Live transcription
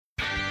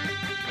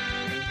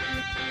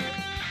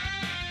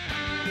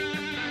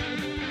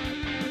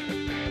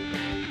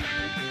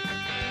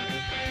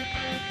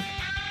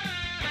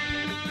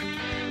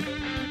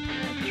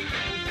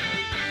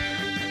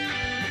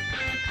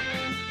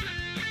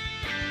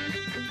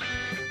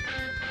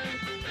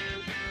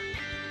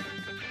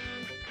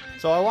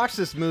So I watched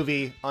this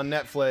movie on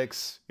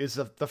Netflix. It's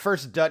the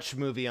first Dutch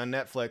movie on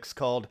Netflix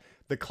called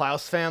The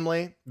Klaus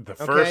Family. The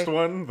first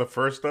one? The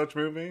first Dutch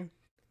movie?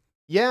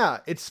 Yeah,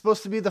 it's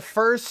supposed to be the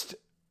first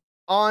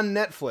on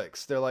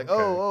Netflix. They're like,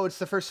 oh, it's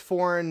the first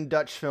foreign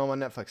Dutch film on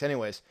Netflix.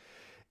 Anyways,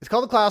 it's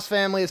called The Klaus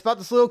Family. It's about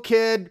this little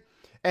kid,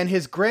 and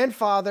his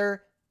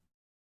grandfather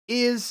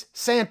is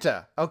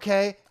Santa,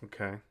 okay?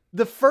 Okay.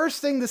 The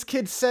first thing this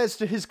kid says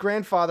to his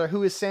grandfather,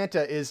 who is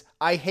Santa, is,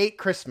 I hate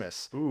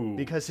Christmas. Ooh.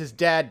 Because his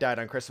dad died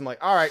on Christmas. I'm like,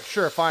 all right,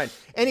 sure, fine.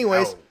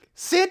 Anyways, Ow.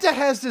 Santa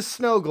has this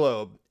snow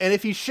globe, and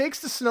if he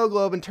shakes the snow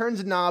globe and turns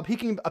a knob, he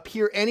can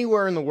appear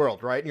anywhere in the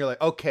world, right? And you're like,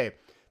 okay,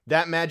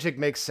 that magic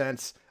makes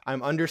sense.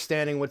 I'm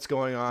understanding what's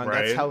going on.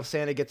 Right. That's how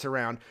Santa gets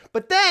around.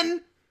 But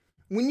then,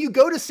 when you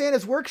go to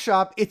Santa's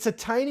workshop, it's a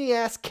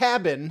tiny-ass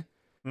cabin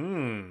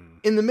in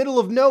the middle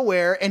of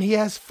nowhere, and he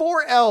has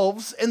 4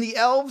 elves, and the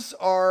elves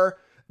are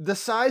the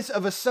size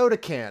of a soda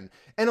can.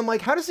 And I'm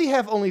like, how does he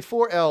have only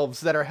 4 elves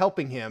that are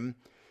helping him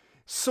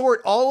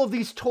sort all of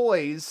these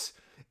toys,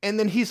 and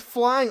then he's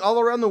flying all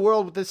around the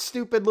world with this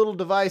stupid little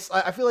device?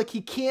 I feel like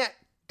he can't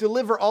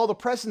deliver all the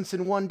presents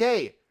in one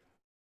day.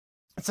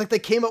 It's like they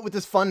came up with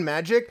this fun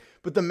magic,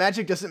 but the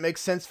magic doesn't make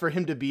sense for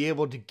him to be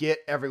able to get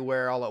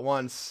everywhere all at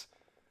once.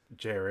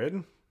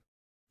 Jared,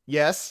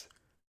 Yes?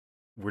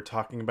 we're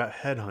talking about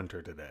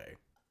Headhunter today.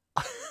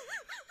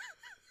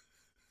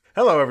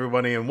 Hello,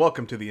 everybody, and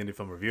welcome to the Indie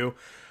Film Review.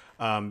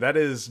 That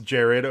is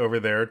Jared over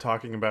there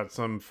talking about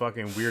some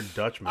fucking weird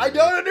Dutch movie. I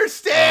don't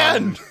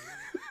understand!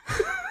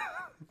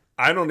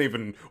 I don't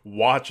even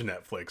watch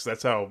Netflix.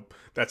 That's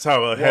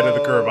how ahead of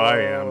the curve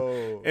I am.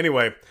 Whoa.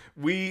 Anyway,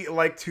 we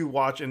like to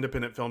watch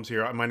independent films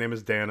here. My name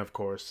is Dan, of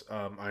course.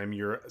 I'm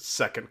your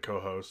second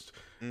co-host.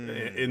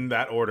 In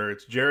that order,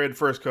 it's Jared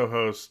first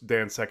co-host,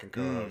 Dan second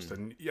co-host,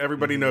 and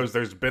everybody knows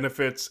there's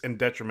benefits and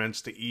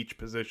detriments to each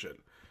position.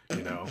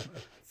 You know,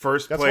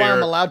 first That's player. why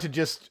I'm allowed to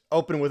just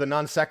open with a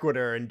non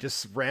sequitur and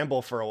just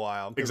ramble for a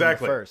while. 'Cause I'm the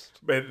Exactly. first.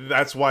 But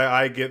that's why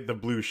I get the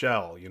blue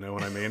shell. You know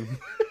what I mean?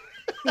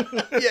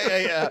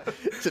 yeah.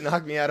 To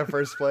knock me out of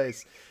first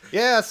place.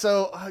 Yeah,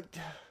 so...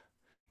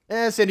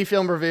 it's Indie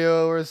Film Review.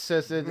 We're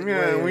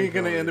We're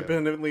gonna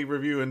independently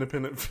review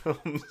independent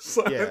films.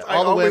 Yeah, I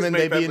all the always women,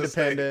 they make be that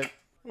mistake. independent.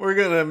 We're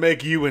gonna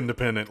make you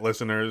independent,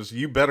 listeners.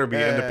 You better be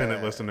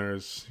independent,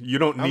 listeners. You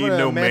don't I'm need gonna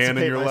no man in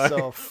emancipate your life.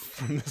 myself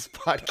from this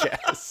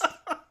podcast.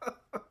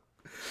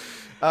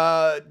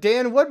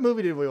 Dan, what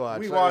movie did we watch?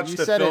 We You watched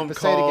a said film but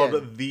say it again.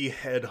 called The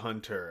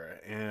Headhunter,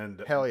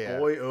 and Hell yeah.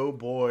 boy, oh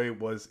boy,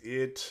 was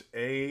it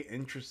a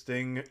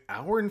interesting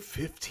hour and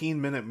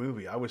 15-minute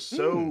movie. I was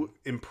so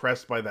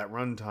impressed by that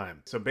runtime.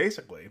 So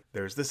basically,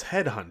 there's this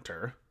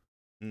headhunter.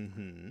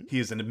 Mm-hmm.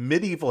 He is a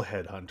medieval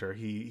headhunter.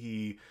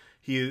 He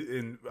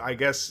in, I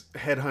guess,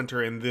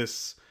 headhunter in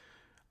this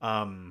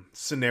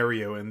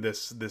scenario, in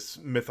this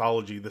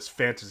mythology, this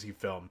fantasy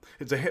film.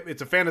 It's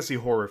a fantasy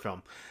horror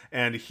film,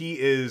 and he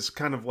is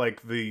kind of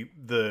like the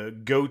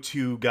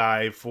go-to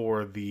guy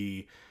for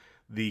the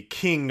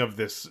king of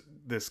this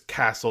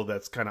castle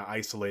that's kind of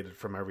isolated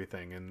from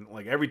everything. And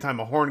like every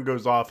time a horn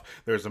goes off,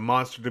 there's a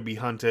monster to be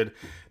hunted.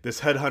 This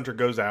headhunter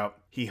goes out,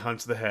 he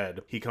hunts the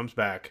head, he comes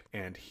back,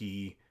 and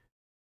he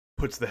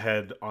puts the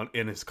head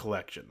in his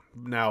collection.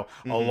 Now,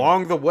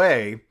 along the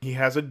way, he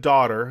has a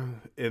daughter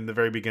in the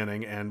very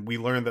beginning, and we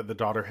learn that the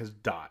daughter has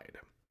died.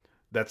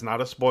 That's not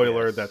a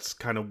spoiler. Yes. That's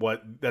kind of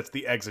that's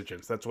the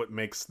exigence. That's what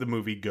makes the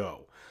movie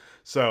go.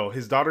 So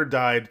his daughter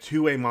died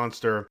to a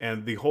monster,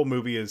 and the whole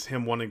movie is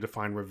him wanting to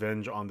find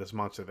revenge on this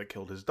monster that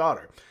killed his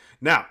daughter.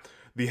 Now,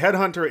 the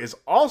headhunter is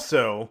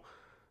also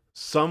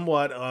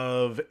somewhat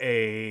of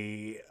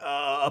a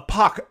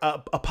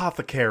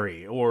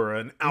apothecary or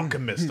an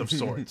alchemist of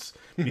sorts,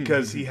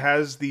 because he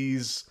has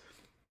this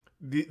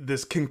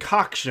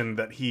concoction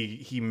that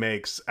he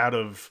makes out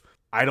of,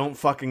 I don't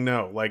fucking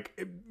know,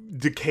 like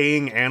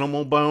decaying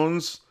animal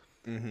bones,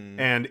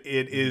 and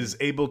it is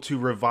able to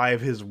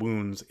revive his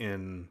wounds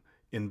in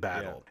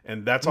battle.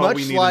 And that's all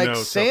we need like to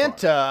know.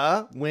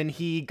 Santa, when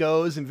he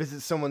goes and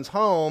visits someone's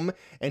home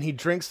and he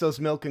drinks those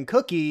milk and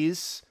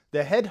cookies,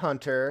 the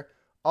headhunter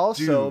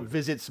also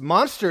visits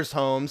monsters'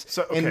 homes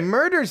and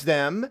murders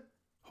them.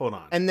 Hold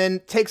on. And then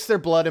takes their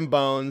blood and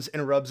bones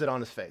and rubs it on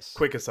his face.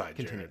 Quick aside,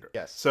 Continue. Jared.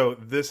 Yes. So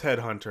this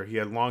headhunter, he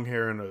had long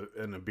hair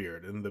and a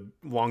beard, and the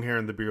long hair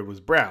and the beard was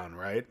brown,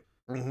 right?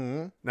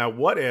 Mm-hmm. Now,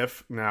 what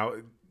if,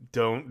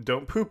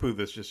 don't poo-poo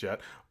this just yet,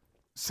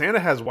 Santa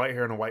has white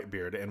hair and a white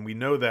beard, and we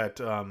know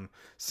that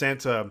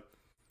Santa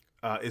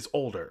is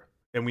older,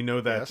 and we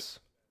know that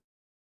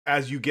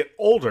as you get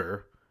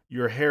older,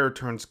 your hair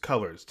turns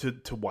colors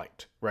to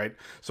white, right?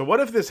 So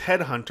what if this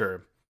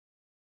headhunter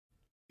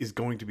is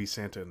going to be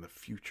Santa in the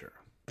future?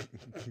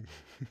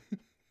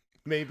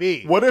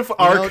 Maybe. What if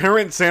our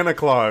current Santa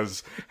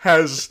Claus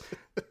has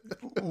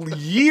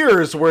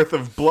years worth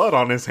of blood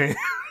on his hands?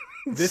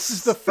 This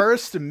is the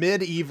first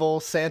medieval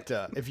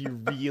Santa, if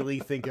you really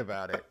think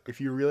about it. If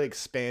you really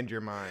expand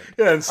your mind.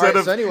 Yeah, instead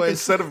All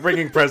right, of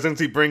bringing presents,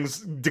 he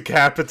brings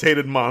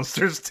decapitated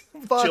monsters to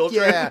Fuck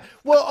children. yeah.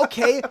 Well,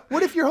 okay.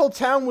 What if your whole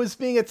town was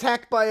being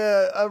attacked by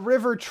a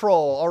river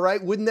troll? All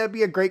right. Wouldn't that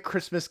be a great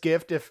Christmas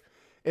gift if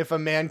a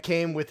man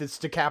came with his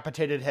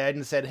decapitated head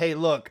and said, "Hey,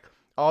 look,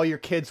 all your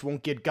kids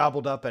won't get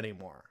gobbled up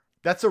anymore."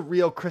 That's a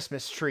real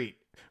Christmas treat.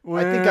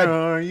 I think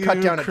I'd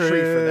cut down a tree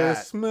for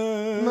that.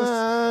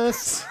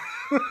 Mas.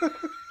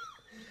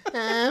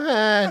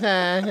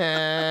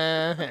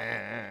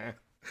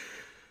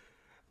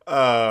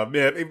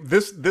 Man,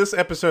 this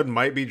episode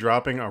might be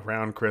dropping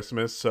around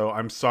Christmas, so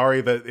I'm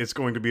sorry that it's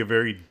going to be a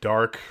very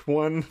dark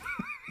one.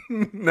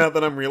 Now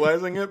that I'm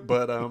realizing it,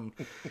 but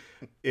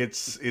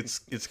it's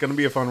going to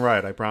be a fun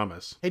ride, I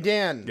promise. Hey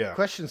Dan, Yeah.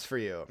 questions for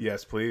you.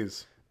 Yes,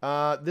 please.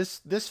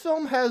 This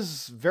film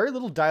has very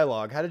little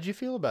dialogue. How did you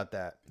feel about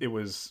that? It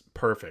was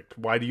perfect.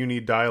 Why do you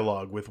need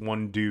dialogue with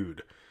one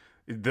dude?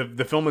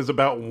 The film is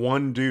about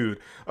one dude.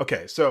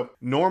 Okay, so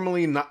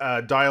normally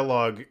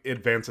dialogue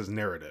advances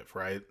narrative,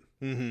 right?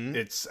 Mm-hmm.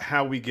 It's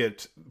how we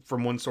get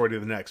from one story to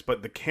the next.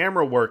 But the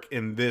camera work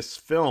in this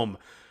film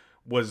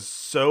was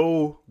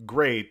so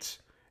great,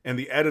 and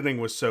the editing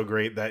was so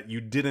great that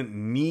you didn't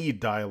need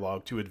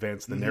dialogue to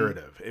advance the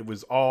narrative. It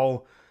was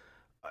all,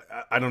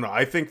 I don't know.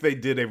 I think they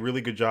did a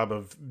really good job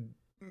of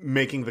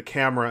making the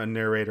camera a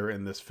narrator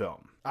in this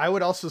film. I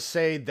would also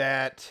say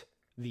that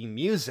the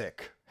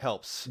music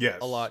helps Yes,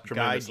 a lot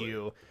guide tremendously.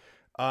 you.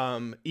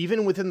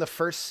 Even within the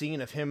first scene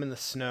of him in the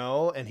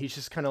snow, and he's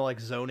just kind of like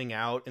zoning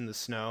out in the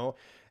snow,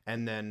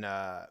 and then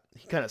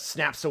he kind of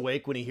snaps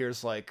awake when he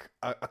hears like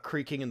a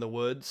creaking in the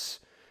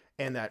woods.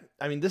 And that,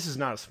 I mean, this is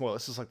not a spoiler.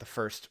 This is like the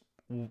first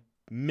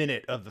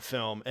minute of the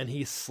film, and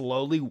he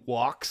slowly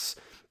walks.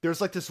 There's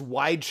like this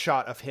wide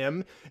shot of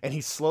him, and he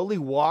slowly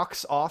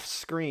walks off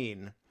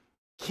screen,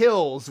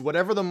 kills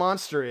whatever the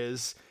monster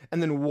is,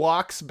 and then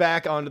walks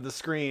back onto the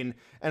screen.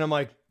 And I'm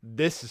like,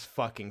 this is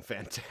fucking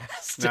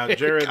fantastic. Now,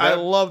 Jared, I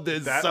love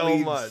this so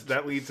leads, much.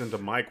 That leads into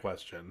my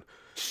question.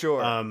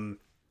 Sure.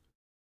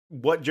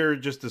 What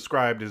Jared just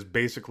described is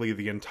basically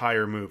the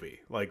entire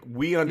movie. Like,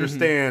 we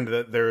understand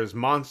that there's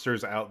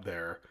monsters out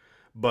there,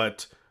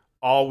 but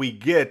all we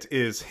get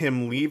is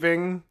him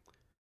leaving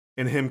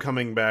and him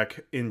coming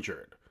back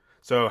injured.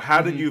 So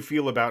how did you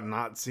feel about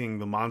not seeing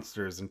the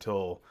monsters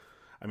until,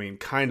 I mean,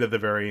 kind of the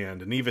very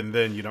end? And even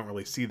then, you don't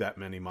really see that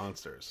many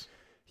monsters.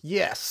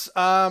 Yes.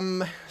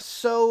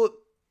 So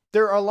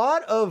there are a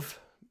lot of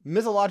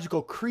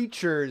mythological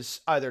creatures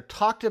either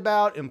talked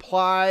about,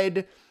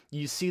 implied.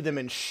 You see them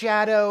in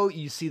shadow.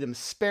 You see them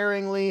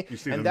sparingly. You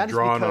see and them that is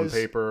drawn on because,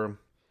 paper.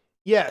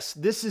 Yes,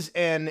 this is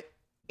an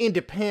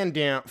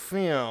independent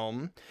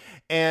film,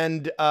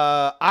 and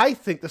I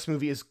think this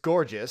movie is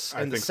gorgeous,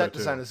 and the think so, set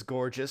design too. is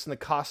gorgeous, and the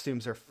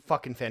costumes are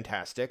fucking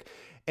fantastic,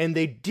 and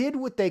they did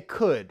what they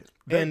could.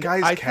 That and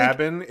guy's I think-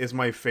 cabin is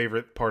my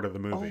favorite part of the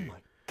oh movie. my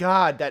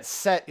god, that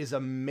set is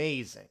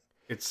amazing.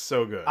 It's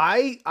so good.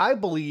 I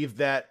believe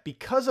that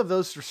because of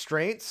those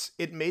restraints,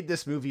 it made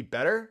this movie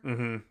better.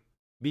 Mm-hmm.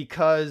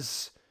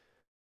 Because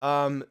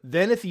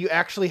then if you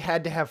actually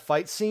had to have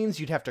fight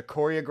scenes, you'd have to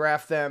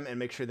choreograph them and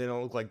make sure they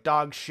don't look like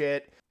dog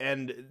shit.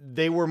 And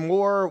they were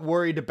more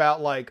worried about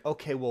like,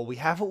 okay, well, we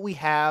have what we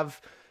have.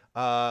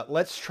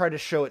 Let's try to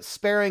show it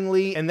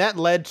sparingly. And that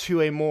led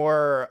to a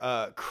more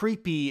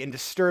creepy and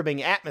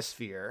disturbing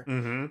atmosphere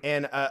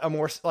and a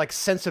more like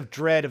sense of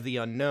dread of the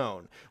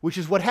unknown, which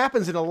is what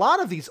happens in a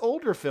lot of these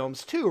older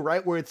films too,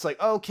 right? Where it's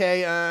like,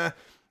 okay,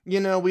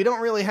 we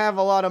don't really have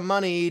a lot of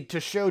money to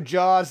show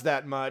Jaws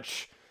that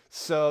much.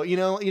 So, you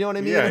know what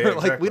I mean? Yeah, Like,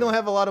 exactly. we don't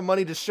have a lot of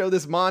money to show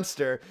this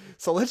monster.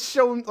 So let's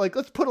show him, like,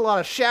 let's put a lot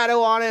of shadow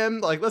on him.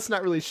 Like, let's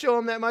not really show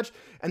him that much.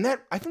 And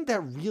I think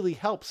that really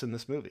helps in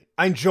this movie.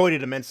 I enjoyed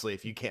it immensely,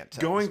 if you can't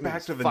tell. Going This back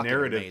movie's to the fucking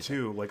narrative amazing.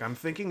 too, like I'm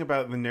thinking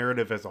about the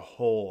narrative as a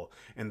whole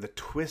and the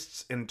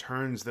twists and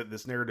turns that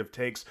this narrative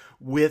takes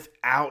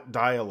without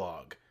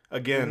dialogue.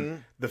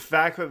 Again, the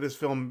fact that this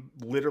film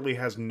literally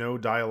has no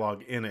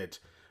dialogue in it,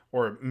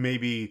 or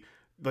maybe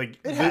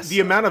like the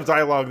amount of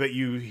dialogue that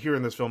you hear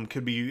in this film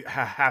could be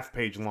half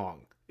page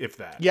long, if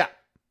that. Yeah.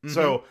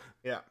 So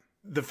Yeah.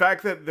 the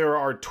fact that there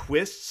are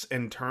twists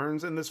and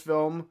turns in this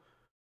film,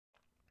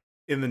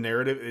 in the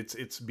narrative,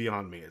 it's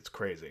beyond me. It's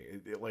crazy.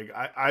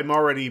 I'm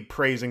already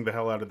praising the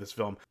hell out of this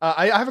film.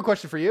 I have a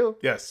question for you.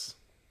 Yes.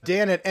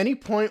 Dan, at any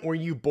point were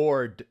you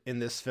bored in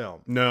this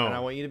film? No. And I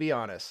want you to be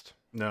honest.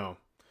 No.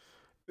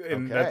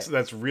 And Okay.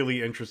 that's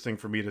really interesting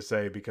for me to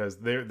say, because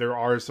there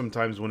are some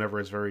times whenever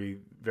it's very,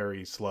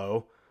 very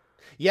slow.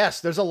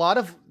 Yes, there's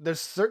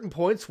certain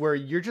points where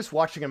you're just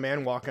watching a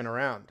man walking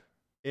around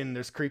and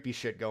there's creepy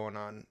shit going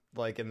on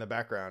like in the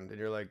background and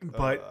you're like,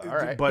 But all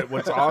right. but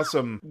what's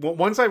awesome,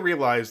 once I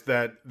realized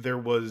that there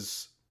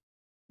was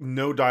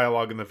no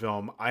dialogue in the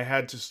film, I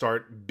had to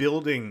start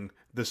building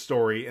the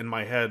story in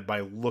my head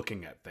by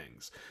looking at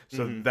things.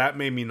 So that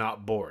made me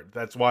not bored.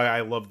 That's why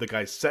I love the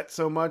guy's set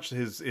so much,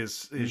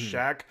 his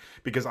shack,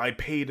 because I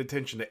paid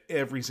attention to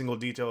every single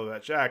detail of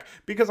that shack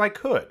because I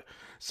could.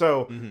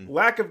 So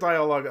lack of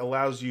dialogue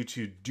allows you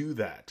to do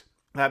that.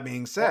 That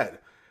being said,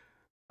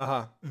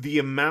 the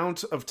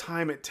amount of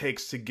time it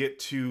takes to get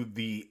to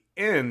the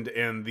end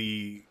and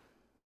the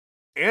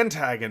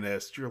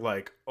antagonist, you're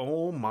like,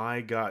 oh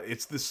my god,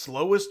 it's the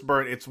slowest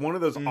burn. It's one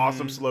of those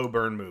awesome slow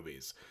burn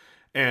movies,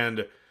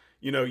 and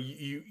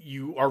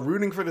you are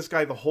rooting for this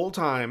guy the whole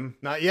time.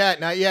 Not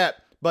yet.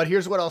 But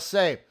here's what I'll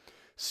say.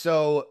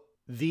 So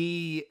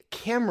the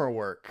camera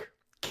work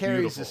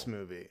carries this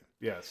movie.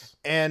 Yes,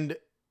 and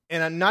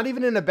I'm not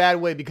even in a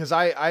bad way, because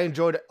I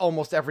enjoyed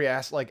almost every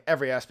aspect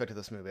of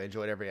this movie. I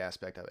enjoyed every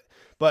aspect of it.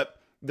 But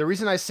the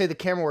reason I say the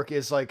camera work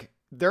is, like,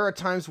 there are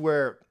times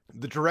where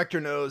the director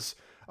knows,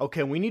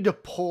 okay, we need to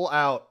pull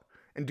out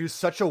and do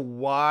such a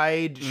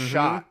wide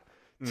shot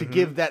to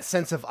give that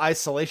sense of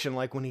isolation,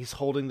 like when he's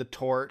holding the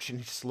torch and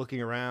he's just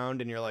looking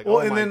around, and you're like, oh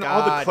my god. Well, and then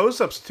all the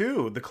close-ups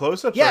too. The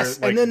close-ups are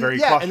like very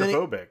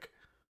claustrophobic.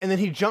 And then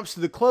he jumps to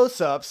the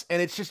close-ups,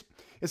 and it's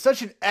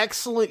such an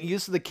excellent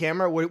use of the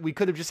camera, where we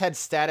could have just had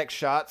static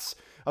shots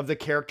of the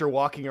character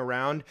walking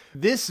around.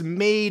 This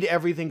made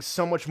everything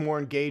so much more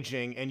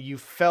engaging, and you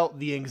felt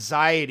the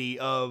anxiety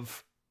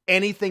of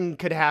anything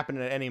could happen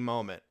at any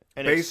moment.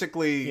 And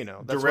basically,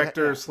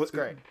 director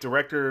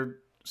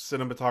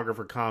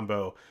cinematographer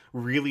combo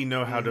really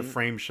know how to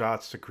frame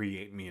shots to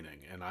create meaning,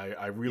 and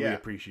I really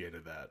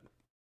appreciated that.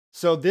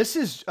 So this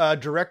is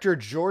director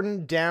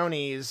Jordan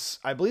Downey's,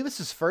 I believe it's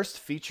his first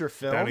feature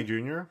film. Downey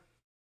Jr.?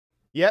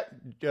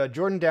 Yep,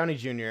 Jordan Downey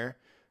Jr.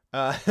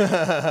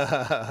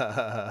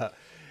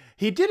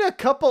 He did a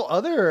couple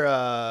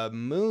other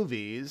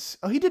movies.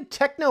 Oh, he did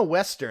Techno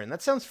Western.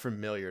 That sounds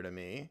familiar to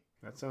me.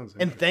 That sounds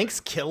And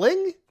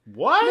Thanksgiving?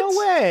 What? No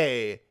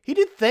way. He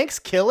did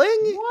Thanksgiving?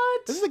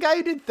 What? This is the guy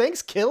who did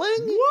Thanksgiving?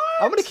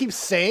 What? I'm going to keep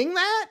saying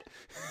that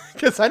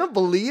because I don't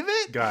believe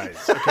it. Guys,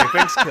 okay,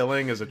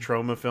 Thanksgiving is a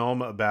trauma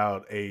film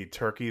about a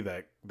turkey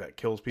that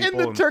kills people. And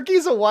the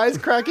turkey's a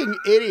wisecracking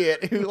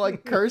idiot who,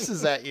 like,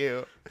 curses at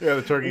you. Yeah,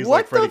 the turkey's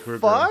like Freddy Krueger.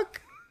 What the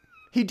fuck?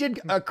 He did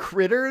a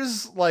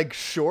Critters, like,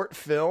 short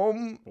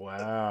film.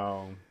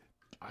 Wow.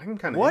 I'm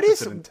kind of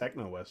interested in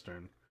Techno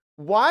Western.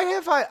 Why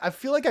have I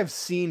feel like I've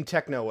seen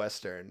Techno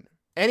Western.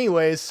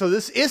 Anyways, so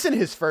this isn't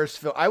his first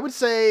film. I would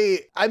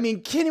say, I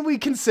mean, can we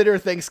consider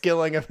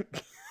Thanksgiving a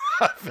film?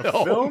 A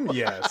film?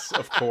 Yes,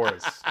 of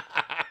course.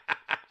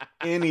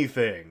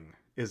 Anything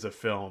is a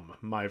film,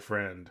 my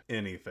friend.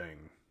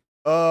 Anything.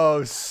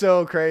 Oh,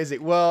 so crazy.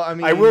 Well, I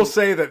mean, I will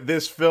say that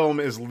this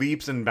film is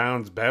leaps and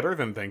bounds better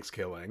than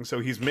Thanksgiving, so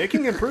he's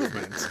making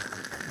improvements.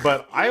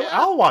 But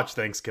I'll watch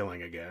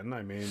Thanksgiving again.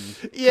 I mean,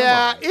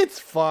 yeah, it's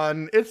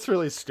fun. It's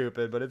really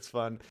stupid, but it's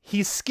fun.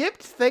 He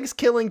skipped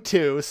Thanksgiving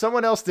 2.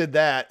 Someone else did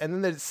that, and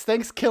then there's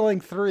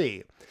Thanksgiving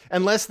 3.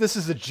 Unless this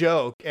is a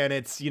joke, and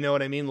it's, you know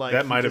what I mean, like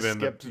that might have been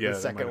skipped the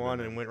second one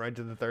and went right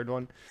to the third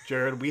one.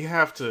 Jared, we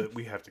have to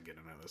get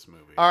into this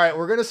movie. All right,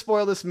 we're gonna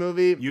spoil this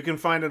movie. You can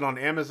find it on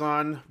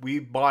Amazon. We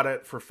bought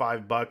it for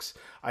 $5.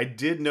 I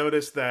did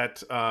notice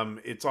that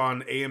it's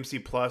on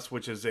AMC Plus,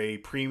 which is a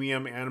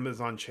premium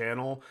Amazon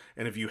channel,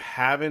 and if you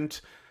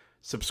haven't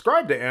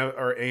subscribed to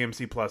our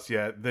AMC Plus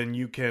yet, then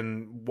you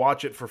can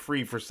watch it for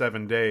free for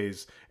 7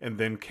 days and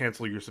then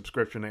cancel your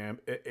subscription to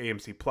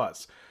AMC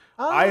Plus.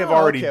 I have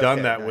already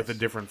done that with a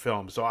different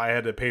film, so I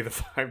had to pay the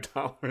 $5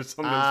 on this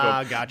film.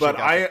 Gotcha. But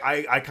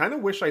I kind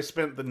of wish I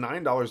spent the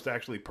 $9 to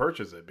actually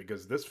purchase it,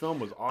 because this film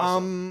was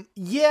awesome.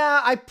 Yeah,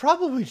 I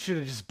probably should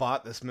have just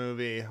bought this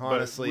movie,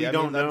 honestly. But we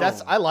don't know.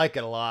 I like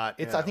it a lot.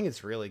 I think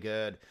it's really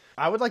good.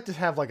 I would like to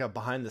have like a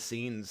behind the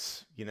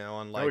scenes,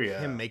 on like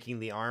him making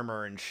the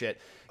armor and shit.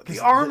 The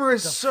armor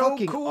is so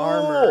cool.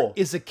 Armor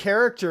is a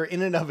character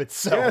in and of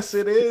itself. Yes,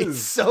 it is. It's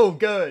so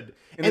good.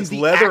 And it's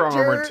leather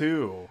armor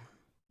too.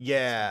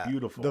 Yeah, it's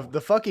beautiful.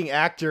 The fucking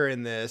actor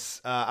in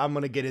this, I'm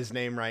gonna get his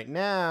name right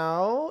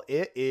now.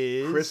 It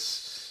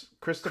is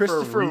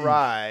Christopher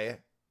Rye.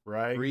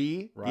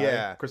 Rye.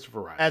 Yeah,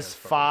 Christopher Rye as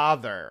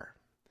father.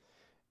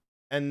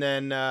 And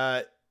then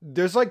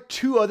there's like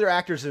 2 other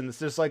actors in this.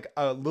 There's like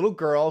a little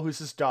girl who's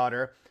his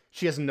daughter.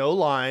 She has no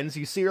lines.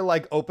 You see her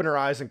like open her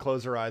eyes and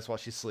close her eyes while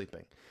she's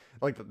sleeping.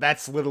 Like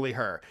that's literally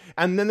her.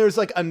 And then there's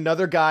like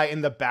another guy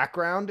in the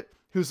background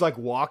who's like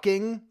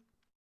walking.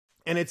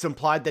 And it's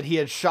implied that he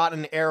had shot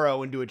an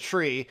arrow into a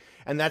tree,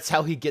 and that's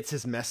how he gets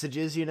his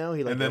messages, He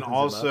like, and then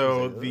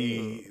also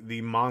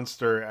the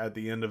monster at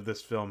the end of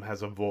this film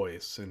has a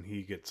voice, and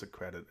he gets a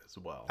credit as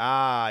well.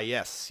 Ah,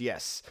 yes.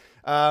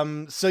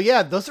 So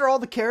yeah, those are all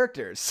the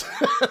characters.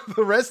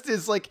 The rest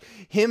is like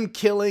him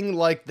killing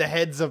like the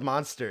heads of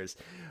monsters.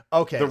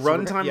 Okay. The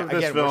runtime of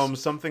this film,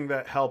 something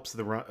that helps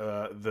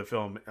the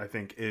film, I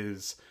think,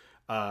 is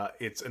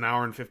it's an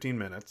hour and 15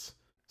 minutes.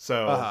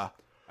 So.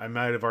 I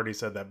might have already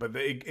said that, but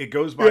it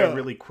goes by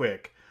really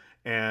quick,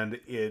 and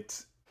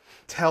it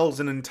tells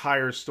an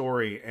entire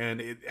story,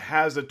 and it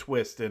has a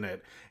twist in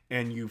it,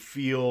 and you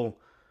feel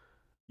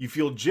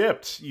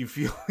gypped.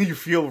 You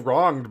feel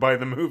wronged by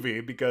the movie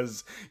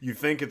because you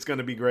think it's going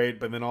to be great,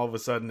 but then all of a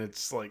sudden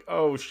it's like,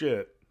 oh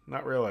shit,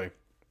 not really.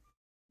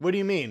 What do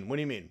you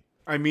mean?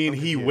 I mean,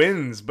 he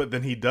wins, but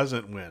then he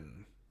doesn't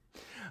win.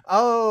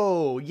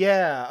 Oh,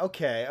 yeah.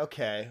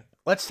 Okay.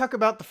 Let's talk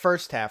about the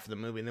first half of the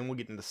movie, and then we'll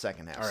get into the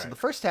second half. All right. So the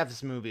first half of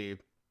this movie,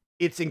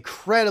 it's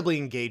incredibly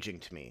engaging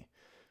to me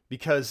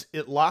because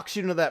it locks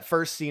you into that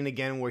first scene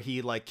again where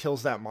he like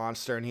kills that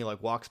monster and he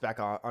like walks back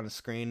on the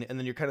screen, and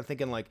then you're kind of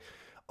thinking like,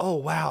 oh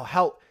wow,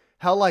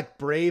 how like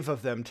brave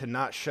of them to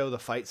not show the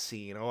fight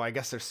scene. Oh, I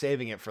guess they're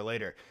saving it for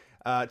later.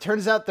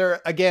 Turns out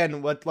there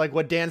again,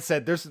 what Dan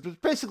said, there's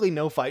basically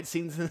no fight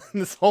scenes in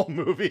this whole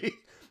movie,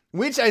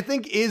 which I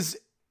think is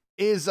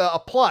a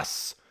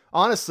plus,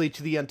 honestly,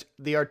 to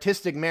the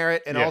artistic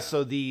merit and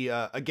also the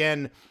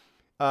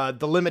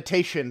the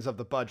limitations of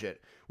the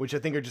budget, which I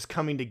think are just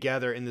coming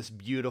together in this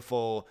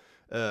beautiful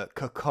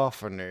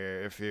cacophony,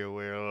 if you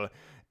will.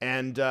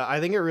 And I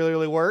think it really,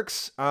 really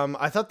works.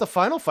 I thought the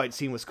final fight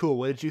scene was cool.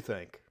 What did you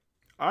think?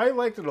 I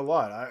liked it a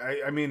lot.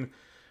 I mean,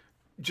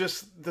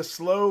 just the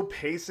slow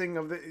pacing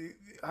of the...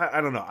 I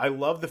don't know. I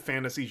love the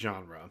fantasy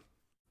genre.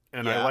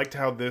 And I liked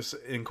how this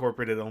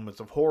incorporated elements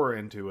of horror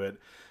into it.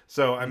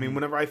 So, I mean,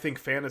 whenever I think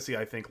fantasy,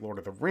 I think Lord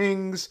of the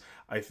Rings.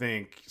 I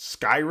think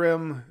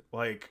Skyrim.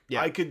 Like,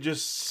 I could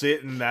just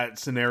sit in that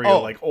scenario,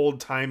 like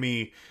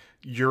old-timey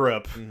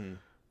Europe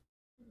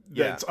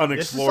that's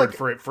unexplored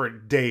for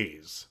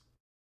days.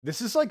 This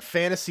is like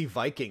fantasy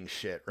Viking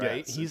shit,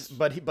 right? Yes,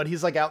 but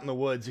he's like out in the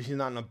woods. He's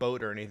not in a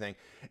boat or anything.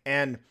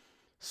 And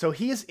so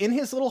he is in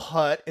his little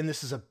hut, and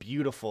this is a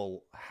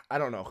beautiful... I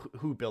don't know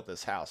who built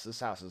this house. This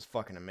house is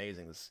fucking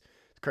amazing. This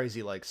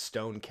crazy like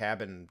stone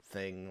cabin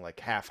thing, like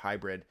half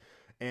hybrid.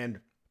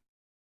 And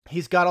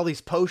he's got all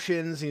these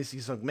potions.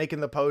 He's like making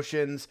the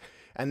potions.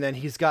 And then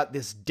he's got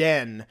this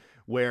den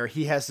where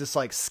he has this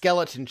like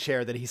skeleton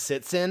chair that he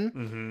sits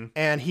in,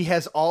 and he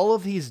has all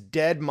of these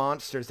dead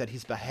monsters that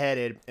he's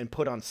beheaded and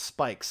put on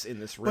spikes in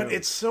this room. But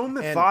it's so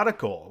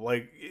methodical.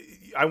 Like,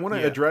 I want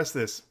to address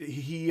this.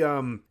 He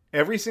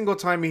every single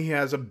time he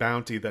has a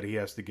bounty that he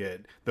has to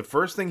get, the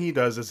first thing he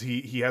does is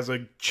he has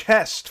a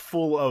chest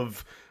full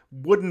of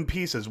wooden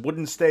pieces,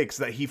 wooden stakes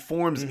that he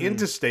forms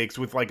into stakes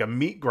with like a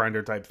meat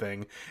grinder type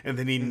thing, and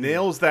then he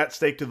nails that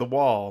stake to the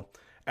wall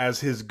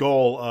as his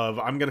goal of,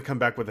 I'm going to come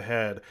back with a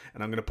head,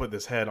 and I'm going to put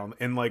this head on.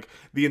 And like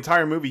the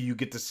entire movie, you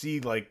get to see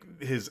like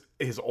his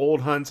old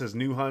hunts, his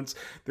new hunts.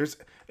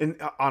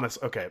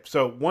 Okay,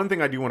 so one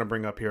thing I do want to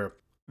bring up here,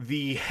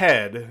 the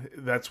head,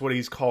 that's what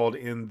he's called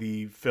in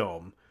the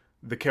film,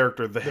 the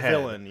character, the head.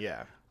 Villain,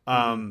 yeah.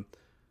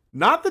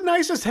 Not the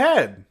nicest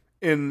head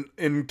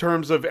in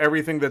terms of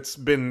everything that's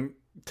been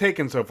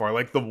taken so far.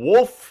 Like the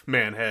wolf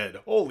man head,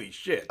 holy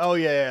shit. Oh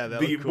yeah,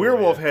 the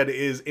werewolf head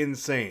is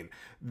insane.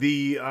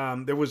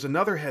 There was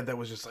another head that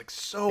was just like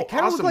so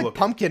kind of awesome like looking.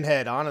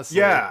 Pumpkinhead, honestly.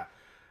 Yeah.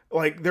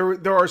 Like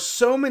there are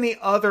so many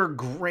other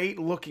great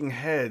looking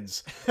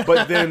heads,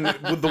 but then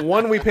the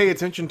one we pay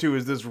attention to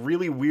is this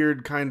really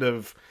weird kind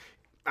of,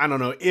 I don't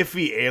know,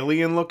 iffy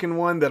alien looking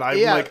one that I'm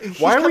like,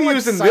 why are we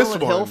using this one?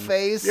 Hill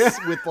face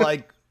with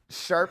like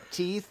sharp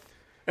teeth.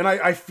 And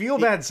I feel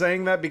bad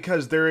saying that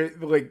because there,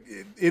 like,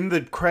 in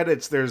the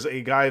credits, there's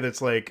a guy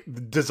that's like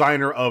the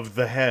designer of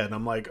the head.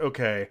 I'm like,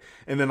 okay.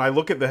 And then I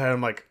look at the head,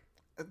 I'm like,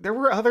 there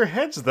were other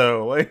heads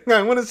though. Like,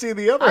 I want to see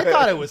the other heads. I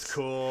thought it was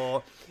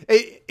cool.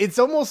 It's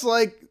almost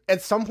like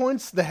at some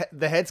points the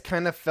heads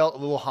kind of felt a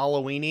little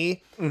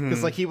Halloween-y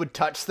because like he would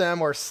touch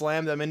them or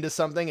slam them into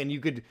something, and you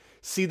could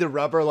see the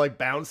rubber like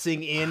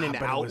bouncing in and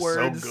outwards.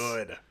 It was so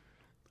good.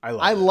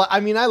 I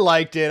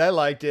liked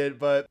it,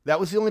 but that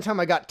was the only time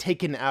I got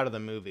taken out of the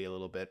movie a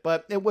little bit,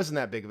 but it wasn't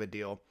that big of a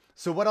deal.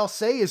 So what I'll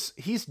say is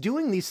he's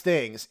doing these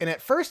things, and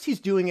at first he's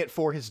doing it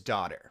for his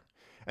daughter.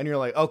 And you're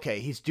like, okay,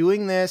 he's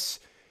doing this.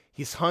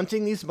 He's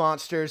hunting these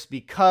monsters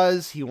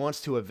because he wants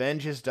to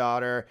avenge his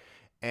daughter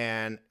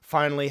and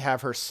finally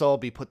have her soul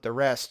be put to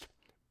rest.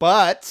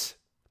 But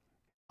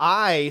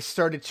I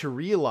started to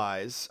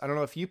realize, I don't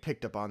know if you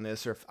picked up on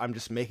this or if I'm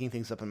just making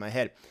things up in my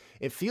head.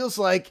 It feels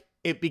like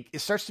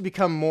it starts to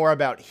become more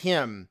about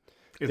him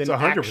than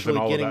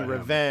actually getting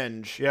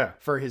revenge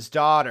for his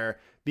daughter,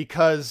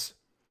 because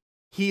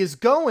he is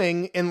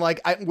going and like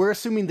we're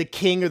assuming the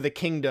king or the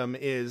kingdom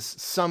is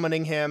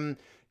summoning him,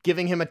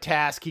 giving him a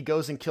task. He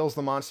goes and kills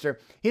the monster.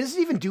 He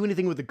doesn't even do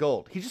anything with the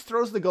gold. He just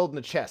throws the gold in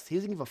the chest. He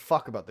doesn't give a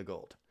fuck about the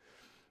gold.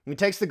 He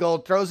takes the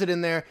gold, throws it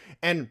in there,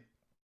 and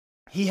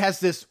he has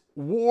this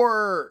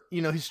war,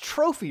 his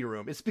trophy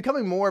room. It's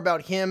becoming more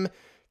about him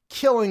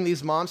killing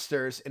these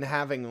monsters and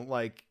having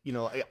like,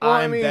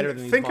 I'm better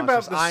than these monsters. Think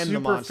about the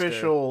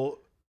superficial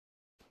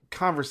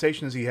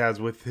conversations he has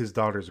with his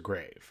daughter's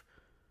grave.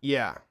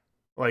 Yeah.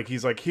 Like,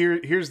 he's like,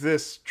 here's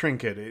this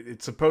trinket.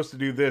 It's supposed to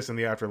do this in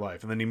the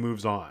afterlife. And then he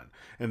moves on.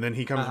 And then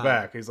he comes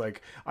back. He's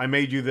like, I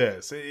made you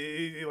this.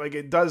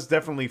 It does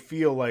definitely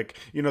feel like,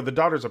 the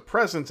daughter's a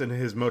presence in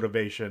his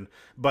motivation,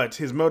 but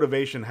his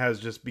motivation has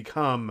just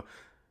become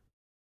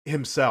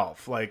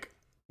himself. Like,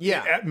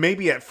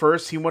 maybe at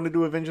first he wanted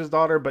to avenge his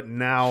daughter, but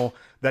now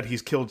that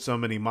he's killed so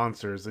many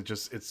monsters,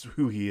 it's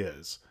who he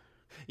is.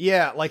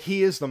 Yeah, like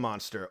he is the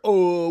monster.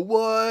 Oh,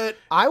 what?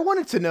 I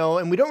wanted to know,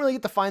 and we don't really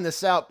get to find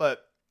this out,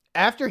 but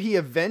after he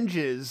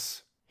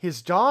avenges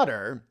his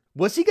daughter,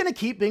 was he going to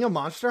keep being a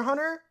monster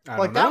hunter?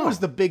 That was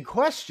the big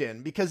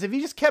question, because if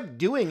he just kept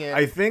doing it,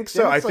 I think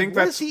so. I think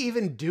what is he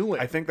even doing?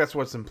 I think that's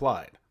what's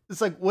implied.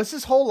 It's like, was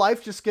his whole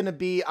life just gonna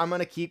be, I'm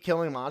gonna keep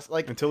killing monsters?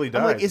 Like, until he dies.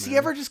 I'm like, is man. he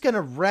ever just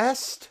gonna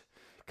rest?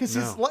 Because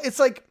No. it's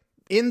like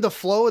in the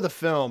flow of the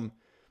film,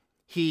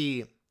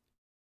 he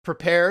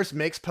prepares,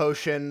 makes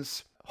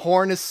potions,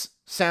 horn is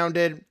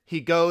sounded, he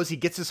goes, he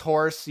gets his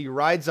horse, he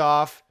rides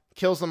off,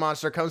 kills the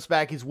monster, comes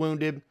back, he's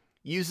wounded,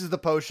 uses the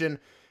potion,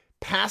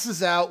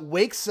 passes out,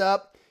 wakes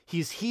up,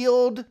 he's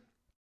healed,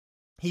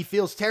 he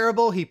feels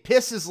terrible, he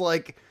pisses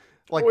like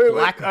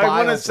black bile.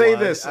 I want to say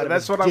blood this. out of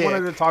That's his what I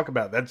wanted dick. to talk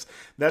about. That's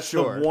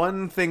Sure. the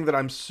one thing that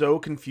I'm so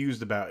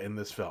confused about in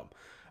this film.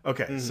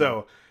 Okay,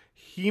 so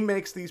he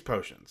makes these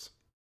potions,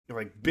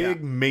 like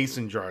big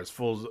mason jars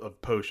full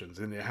of potions,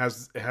 and it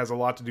has a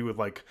lot to do with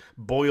like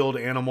boiled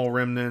animal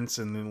remnants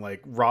and then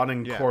like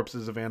rotting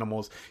corpses of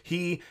animals.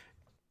 He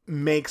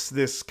makes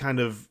this kind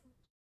of,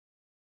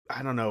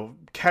 I don't know,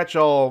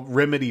 catch-all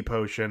remedy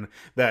potion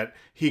that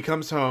he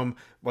comes home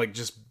like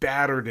just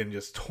battered and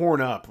just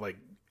torn up, like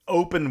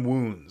open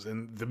wounds,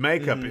 and the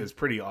makeup is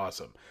pretty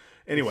awesome.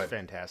 Anyway, It's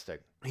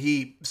fantastic.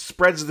 he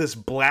spreads this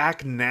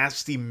black,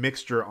 nasty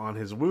mixture on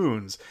his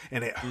wounds,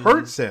 and it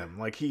hurts him.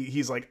 Like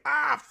he's like,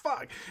 ah,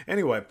 fuck.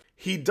 Anyway,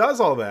 he does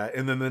all that,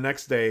 and then the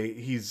next day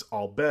he's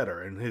all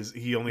better, and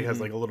he only has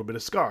like a little bit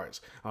of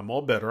scars. I'm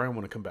all better. I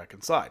want to come back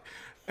inside.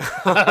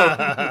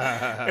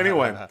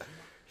 Anyway,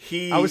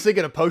 I was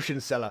thinking of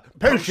Potion Seller.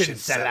 Potion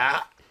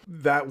Seller.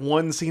 That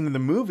one scene in the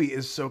movie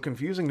is so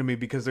confusing to me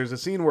because there's a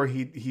scene where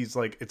he's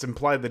like, it's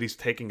implied that he's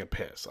taking a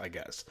piss, I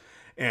guess.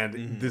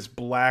 And this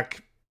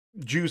black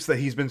juice that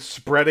he's been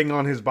spreading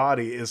on his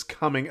body is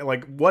coming.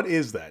 Like, what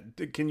is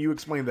that? Can you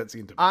explain that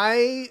scene to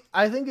me?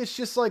 I think it's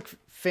just like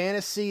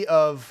fantasy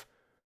of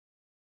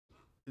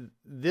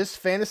this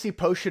fantasy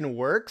potion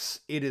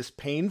works. It is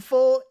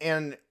painful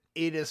and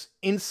it is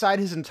inside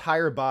his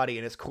entire body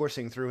and it's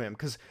coursing through him.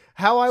 Because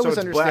how I was it's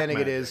understanding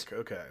black it is,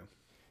 magic. Okay.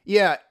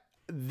 yeah,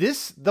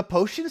 the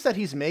potions that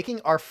he's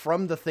making are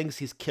from the things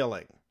he's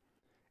killing,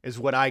 is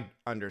what I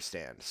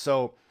understand.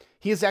 So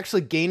he is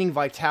actually gaining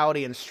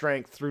vitality and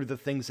strength through the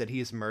things that he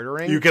is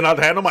murdering. You cannot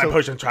handle my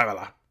potion,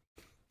 traveler.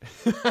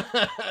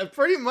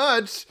 Pretty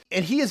much.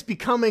 And he is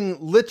becoming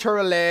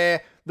literally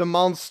the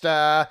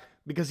monster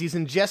because he's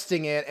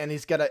ingesting it, and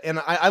he's got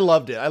and I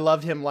loved it. I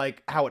loved him,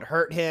 like how it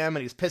hurt him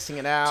and he's pissing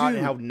it out. Dude,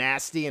 and how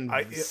nasty and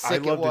sick I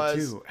it loved was.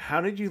 it too.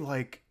 How did you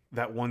like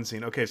that one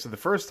scene? Okay, so the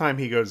first time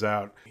he goes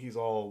out, he's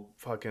all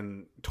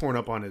fucking torn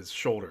up on his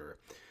shoulder.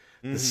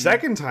 The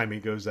second time he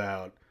goes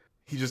out,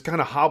 he just kind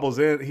of hobbles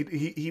in.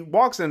 He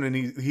walks in and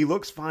he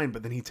looks fine,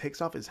 but then he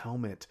takes off his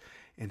helmet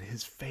and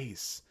his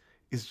face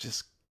is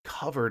just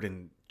covered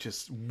in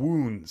just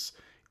wounds.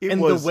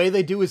 The way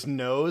they do his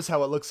nose,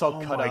 how it looks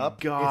all cut my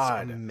up,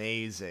 God. it's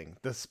amazing.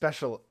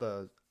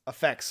 The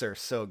effects are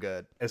so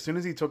good. As soon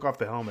as he took off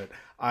the helmet,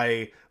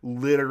 I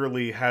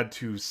literally had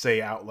to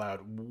say out loud,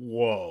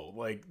 "Whoa!"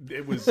 Like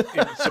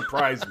it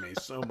surprised me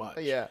so much.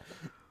 Yeah.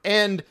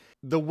 And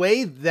the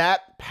way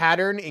that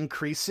pattern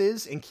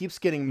increases and keeps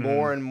getting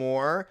more and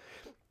more,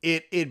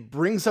 it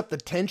brings up the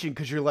tension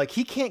because you're like,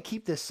 he can't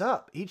keep this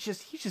up. He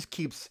just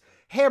keeps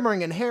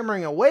hammering and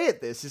hammering away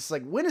at this. It's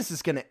like, when is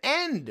this going to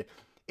end?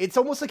 It's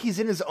almost like he's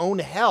in his own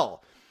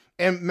hell.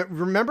 And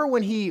remember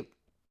when he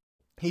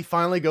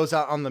finally goes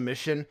out on the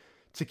mission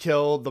to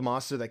kill the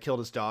monster that killed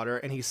his daughter,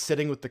 and he's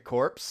sitting with the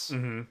corpse?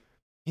 Mm-hmm.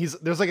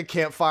 There's like a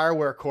campfire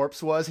where a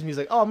corpse was, and he's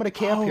like, oh, I'm gonna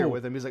camp here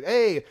with him. He's like,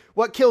 hey,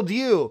 what killed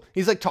you?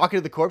 He's like talking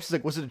to the corpse. He's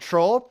like, was it a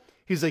troll?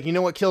 He's like, you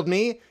know what killed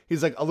me?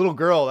 He's like, a little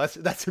girl.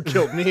 That's who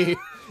killed me.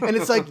 And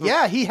it's like,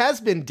 yeah, he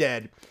has been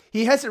dead.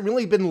 He hasn't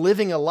really been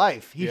living a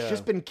life. He's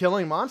just been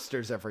killing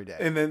monsters every day.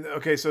 And then,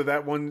 okay, so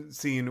that one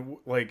scene,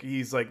 like,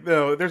 he's like,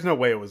 no, there's no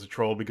way it was a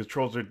troll because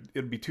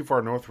it'd be too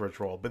far north for a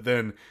troll. But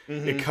then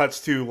it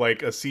cuts to,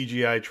 like, a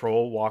CGI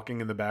troll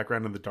walking in the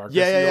background in the darkness.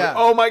 Yeah. Like,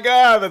 oh my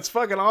God, that's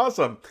fucking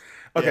awesome.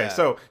 Okay, Yeah.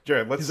 so,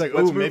 Jared, let's like,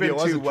 move maybe it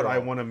was into a what I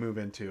troll. want to move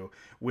into,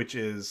 which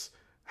is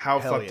how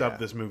fucked up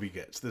this movie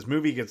gets. This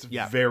movie gets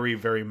very,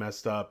 very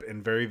messed up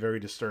and very, very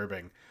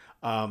disturbing.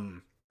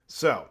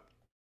 So,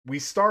 we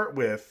start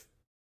with,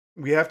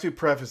 we have to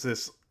preface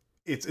this,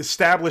 it's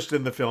established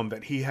in the film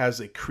that he has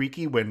a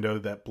creaky window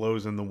that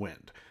blows in the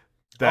wind.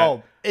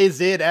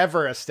 Is it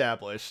ever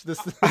established?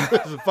 This is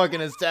fucking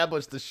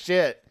established the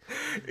shit.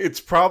 It's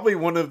probably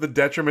one of the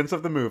detriments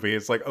of the movie.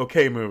 It's like,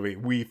 okay, movie,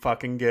 we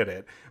fucking get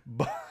it.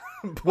 But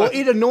well,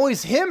 it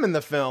annoys him in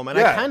the film, and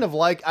I kind of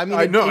like, I mean,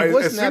 it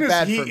wasn't that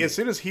bad for me. As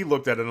soon as he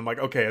looked at it, I'm like,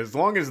 okay, as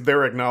long as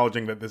they're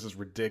acknowledging that this is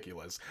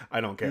ridiculous, I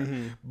don't care.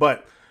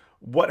 But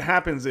what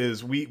happens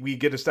is we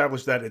get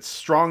established that it's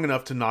strong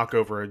enough to knock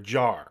over a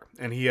jar,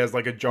 and he has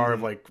like a jar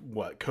of like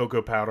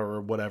cocoa powder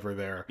or whatever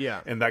there,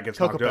 and that gets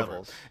knocked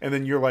over, and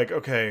then you're like,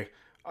 okay,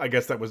 I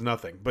guess that was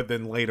nothing. But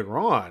then later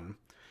on,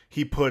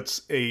 he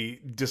puts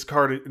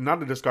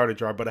not a discarded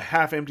jar, but a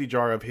half-empty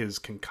jar of his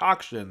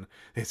concoction,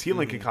 his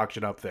healing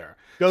concoction up there.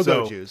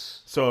 Go-go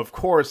juice. So, of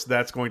course,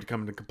 that's going to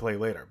come into play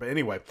later. But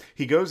anyway,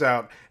 he goes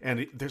out,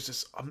 and there's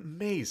this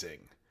amazing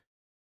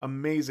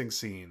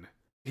scene.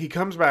 He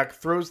comes back,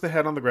 throws the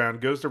head on the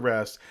ground, goes to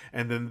rest,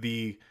 and then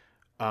the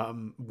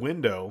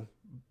window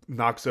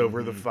knocks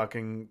over the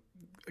fucking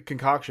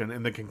concoction,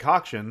 and the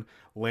concoction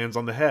lands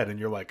on the head, and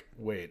you're like,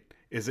 wait,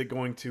 is it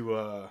going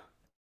to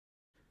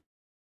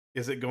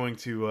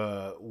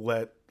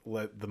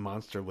let the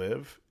monster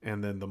live?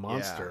 And then the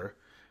monster,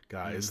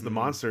 guys, the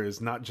monster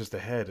is not just a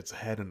head, it's a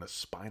head and a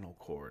spinal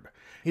cord.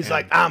 He's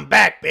like, I'm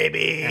back,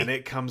 baby. And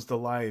it comes to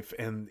life,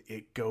 and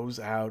it goes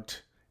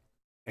out,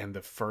 and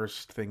the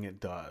first thing it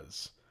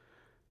does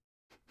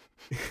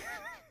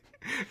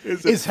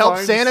is help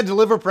Santa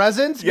deliver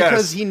presents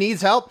because he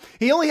needs help.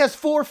 He only has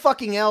 4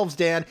 fucking elves,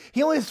 Dan.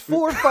 He only has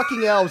 4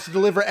 fucking elves to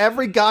deliver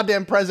every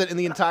goddamn present in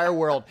the entire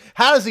world.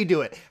 How does he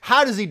do it?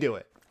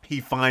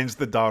 He finds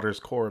the daughter's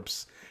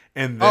corpse,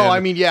 and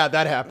then,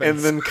 that happens. And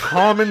then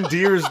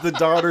commandeers the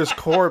daughter's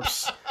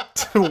corpse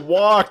to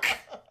walk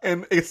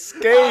and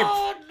escape.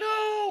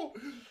 Oh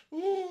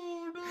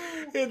no!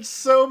 It's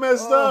so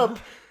messed up.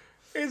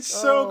 It's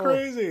so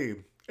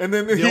crazy. And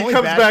then he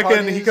comes back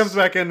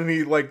in and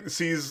he like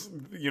sees,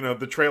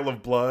 the trail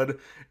of blood,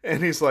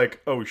 and he's like,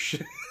 oh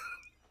shit.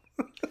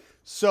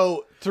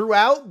 So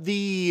throughout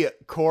the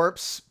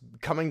corpse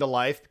coming to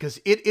life, because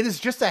it is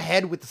just a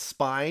head with a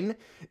spine,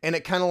 and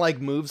it kind of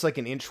like moves like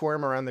an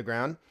inchworm around the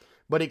ground,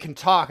 but it can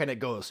talk, and it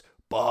goes,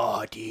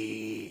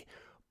 body.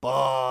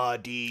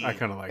 I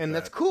kind of like that. And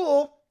that's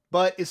cool,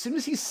 but as soon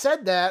as he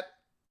said that,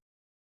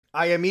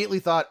 I immediately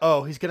thought,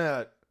 oh, he's going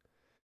to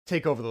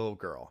take over the little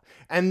girl.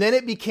 And then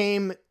it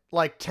became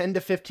like 10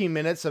 to 15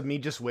 minutes of me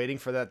just waiting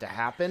for that to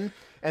happen.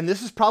 And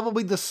this is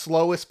probably the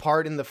slowest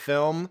part in the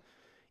film.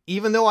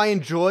 Even though I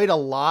enjoyed a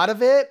lot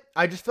of it,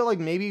 I just feel like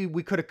maybe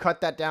we could have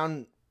cut that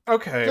down.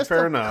 Okay, just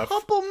fair a enough.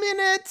 Couple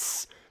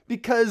minutes,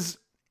 because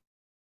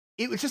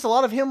it was just a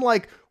lot of him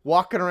like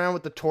walking around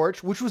with the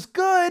torch, which was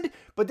good.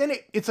 But then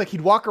it's like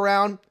he'd walk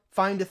around,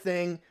 find a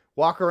thing,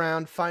 walk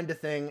around, find a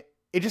thing.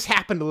 It just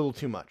happened a little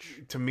too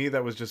much. To me,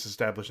 that was just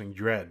establishing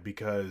dread,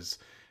 because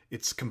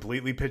it's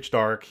completely pitch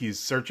dark. He's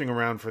searching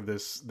around for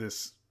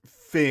this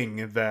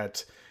thing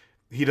that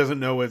he doesn't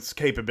know its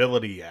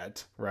capability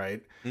yet,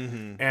 right?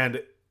 Mm-hmm.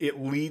 And it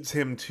leads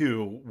him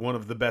to one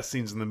of the best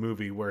scenes in the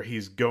movie, where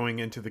he's going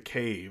into the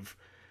cave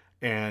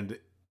and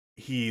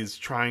he's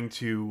trying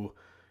to,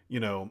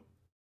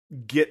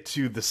 get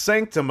to the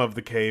sanctum of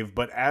the cave,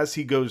 but as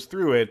he goes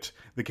through it,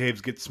 the caves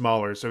get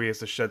smaller, so he has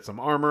to shed some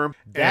armor.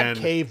 That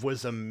cave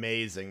was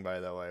amazing, by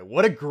the way.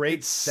 What a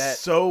great set.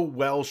 So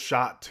well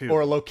shot, too.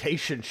 Or a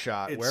location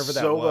shot, wherever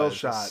that was. So well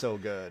shot. So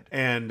good.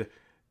 And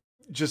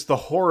just the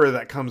horror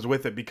that comes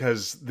with it,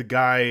 because the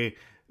guy,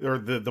 or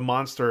the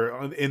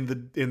monster in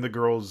the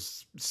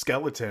girl's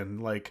skeleton,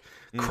 like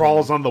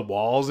crawls on the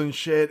walls and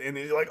shit, and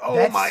you're like, oh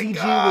that my CG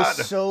god,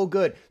 was so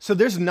good. So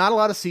there's not a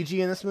lot of CG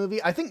in this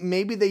movie. I think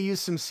maybe they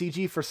used some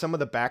CG for some of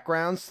the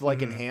backgrounds to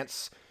like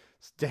enhance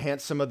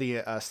some of the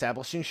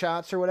establishing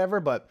shots or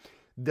whatever. But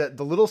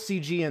the little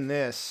CG in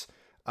this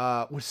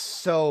was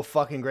so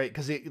fucking great,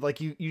 because it like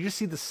you just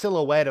see the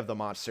silhouette of the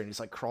monster, and he's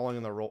like crawling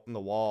in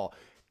the wall.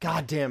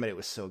 God damn it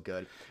was so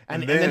good.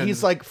 And then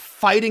he's like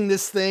fighting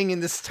this thing in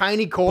this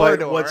tiny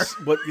corridor.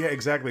 Yeah,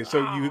 exactly.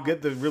 So you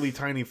get the really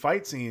tiny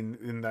fight scene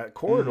in that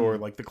corridor,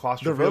 like the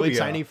claustrophobia. The really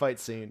tiny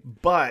fight scene.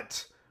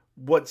 But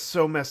what's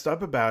so messed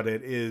up about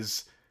it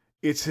is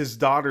it's his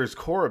daughter's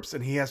corpse,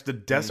 and he has to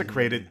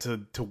desecrate it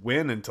to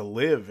win and to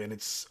live. And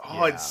it's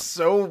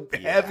so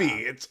heavy.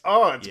 It's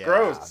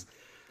gross.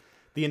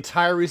 The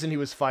entire reason he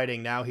was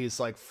fighting, now he's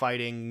like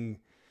fighting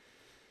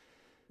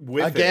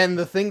with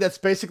the thing that's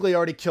basically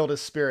already killed his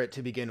spirit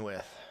to begin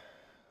with.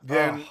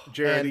 Then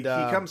Jared, he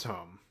comes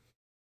home.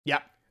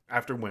 Yep.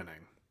 After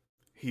winning,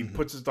 he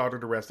puts his daughter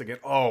to rest again.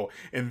 Oh,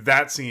 and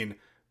that scene,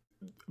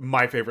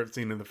 my favorite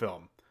scene in the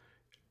film.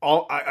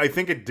 I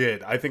think it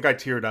did. I think I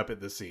teared up at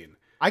this scene.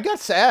 I got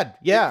sad.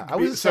 Yeah, I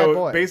was a sad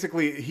boy. So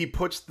basically, he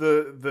puts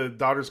the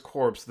daughter's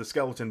corpse, the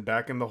skeleton,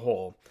 back in the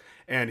hole,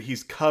 and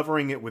he's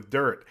covering it with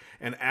dirt.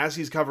 And as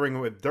he's covering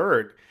it with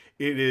dirt,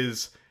 it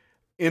is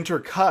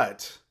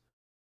intercut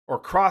or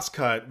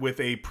cross-cut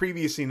with a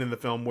previous scene in the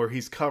film where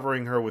he's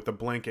covering her with a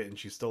blanket and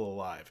she's still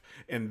alive.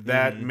 And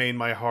that made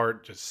my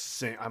heart just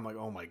sink. I'm like,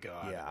 oh my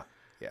God.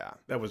 Yeah.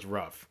 That was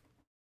rough.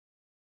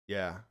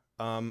 Yeah.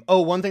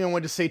 One thing I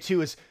wanted to say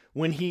too is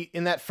when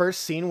in that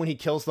first scene, when he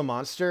kills the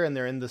monster and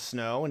they're in the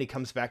snow and he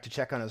comes back to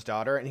check on his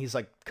daughter and he's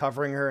like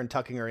covering her and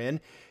tucking her in,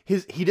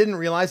 he didn't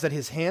realize that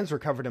his hands were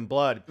covered in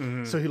blood.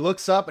 Mm-hmm. So he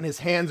looks up and his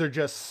hands are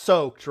just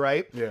soaked,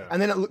 right? Yeah.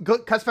 And then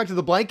it cuts back to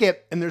the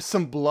blanket and there's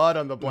some blood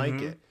on the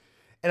blanket. Mm-hmm.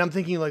 And I'm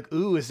thinking like,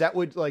 ooh, is that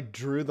what like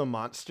drew the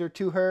monster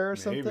to her or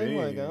something? Maybe,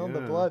 like,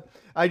 the blood.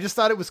 I just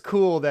thought it was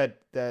cool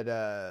that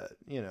that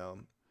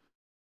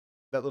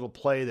little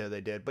play there they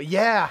did. But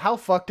yeah, how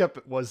fucked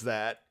up was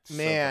that?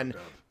 Man.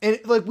 And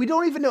like we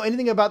don't even know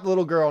anything about the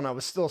little girl, and I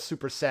was still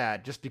super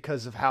sad just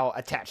because of how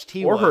attached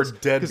he was. Or her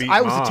deadbeat mom.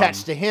 I was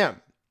attached to him.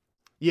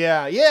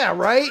 Yeah,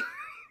 right?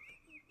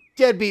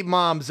 Deadbeat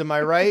moms, am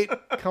I right?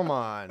 Come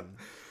on.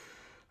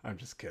 I'm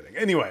just kidding.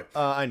 Anyway.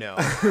 I know.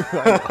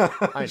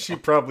 She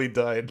probably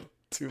died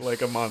to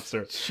like a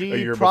monster. A She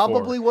year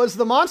probably before. was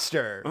the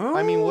monster.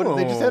 I mean, what,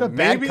 they just had a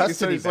bad maybe,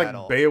 custody it's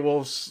battle. like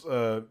Beowulf's.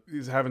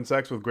 He's having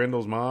sex with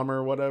Grendel's mom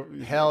or whatever.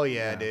 Hell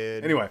yeah,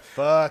 dude. Anyway,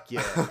 fuck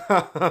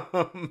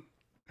yeah.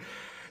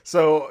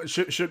 So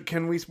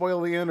can we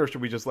spoil the end, or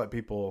should we just let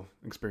people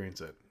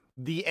experience it?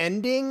 The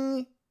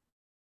ending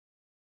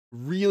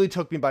really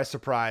took me by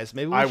surprise.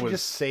 Maybe we should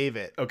just save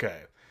it.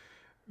 Okay.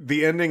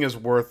 The ending is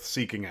worth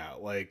seeking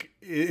out. Like,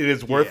 it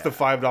is worth the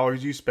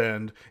 $5 you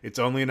spend. It's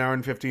only an hour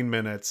and 15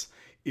 minutes.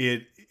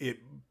 It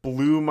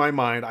blew my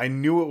mind. I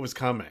knew it was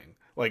coming.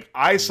 Like,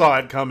 I saw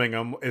it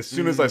coming. As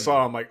soon as I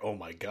saw it, I'm like, oh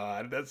my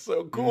God, that's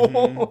so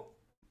cool.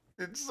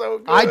 It's so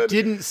good. I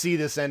didn't see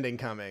this ending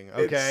coming.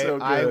 Okay. It's so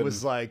good. I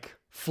was like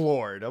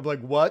floored. I'm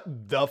like,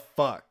 what the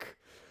fuck?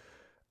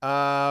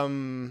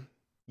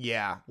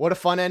 Yeah. What a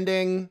fun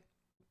ending.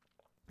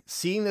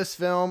 Seeing this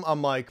film,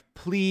 I'm like,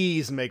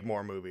 please make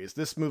more movies.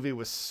 This movie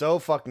was so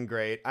fucking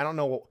great. I don't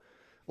know,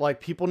 like,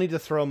 people need to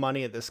throw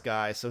money at this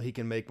guy so he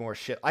can make more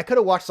shit. I could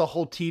have watched a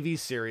whole TV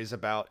series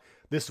about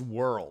this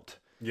world.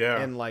 Yeah.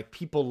 And like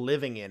people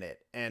living in it.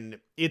 And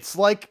it's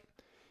like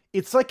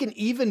an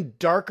even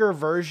darker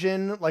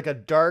version, like a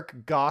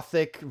dark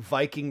gothic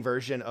Viking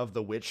version of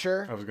The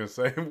Witcher. I was going to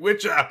say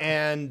Witcher.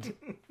 And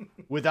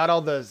without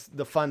all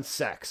the fun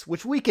sex,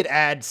 which we could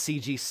add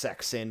CG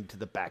sex into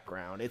the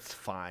background. It's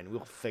fine.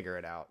 We'll figure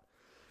it out.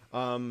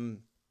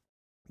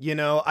 You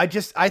know, I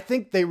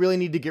think they really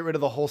need to get rid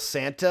of the whole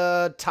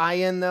Santa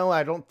tie-in though.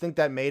 I don't think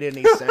that made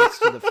any sense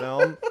to the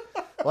film.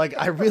 Like,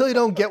 I really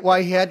don't get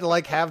why he had to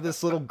like have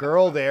this little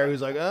girl there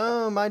who's like,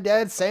 oh, my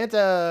dad's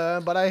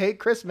Santa, but I hate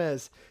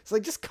Christmas. It's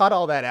like, just cut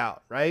all that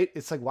out, right?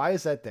 It's like, why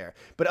is that there?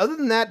 But other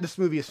than that, this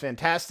movie is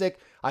fantastic.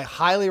 I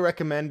highly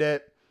recommend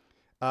it.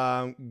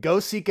 Go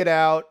seek it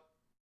out.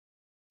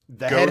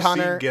 The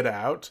Headhunter. Get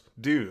Out?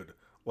 Dude.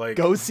 Like,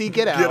 Go see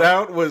Get Out. Get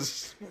Out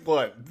was,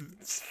 what,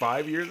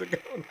 5 years ago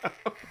now?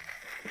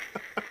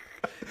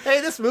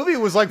 Hey, this movie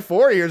was like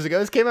 4 years ago.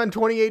 This came out in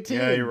 2018.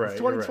 Yeah, you're right. It's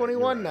 2021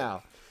 you're right.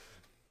 now.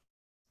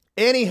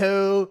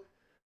 Anywho,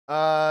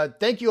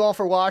 thank you all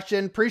for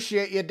watching.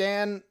 Appreciate you,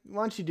 Dan.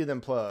 Why don't you do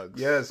them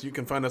plugs? Yes, you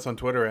can find us on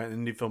Twitter at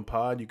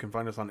IndieFilmPod. You can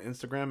find us on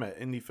Instagram at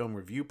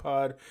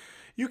IndieFilmReviewPod.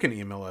 You can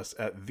email us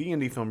at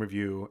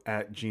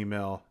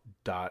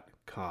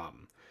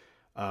theindiefilmreview@gmail.com.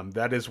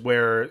 That is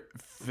where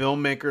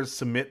filmmakers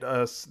submit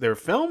us their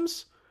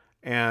films,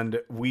 and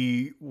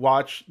we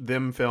watch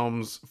them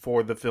films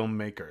for the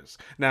filmmakers.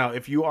 Now,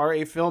 if you are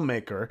a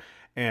filmmaker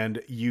and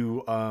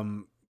you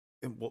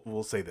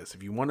we'll say this: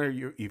 if you want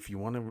your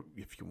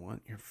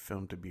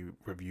film to be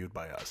reviewed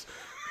by us,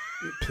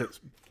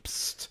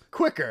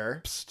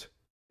 quicker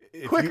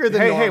than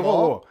normal. Hey,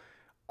 whoa.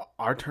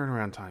 Our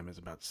turnaround time is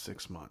about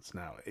 6 months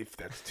now. If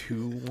that's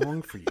too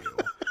long for you,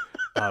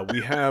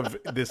 we have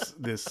this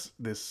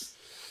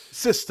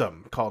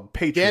system called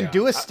Patreon. Dan,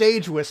 do a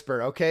stage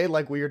whisper, okay?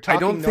 Like we are talking. I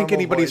don't think normal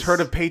anybody's voice. heard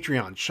of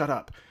Patreon. Shut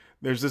up.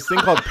 There's this thing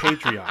called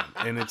Patreon,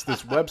 and it's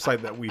this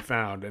website that we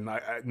found, and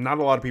not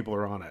a lot of people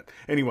are on it.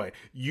 Anyway,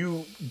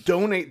 you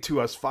donate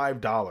to us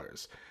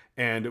 $5,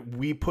 and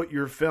we put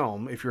your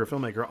film, if you're a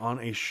filmmaker, on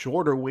a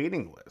shorter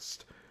waiting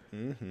list.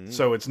 Mm-hmm.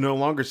 So it's no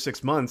longer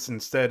 6 months.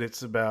 Instead,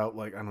 it's about,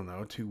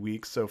 2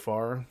 weeks so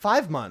far.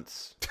 5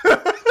 months.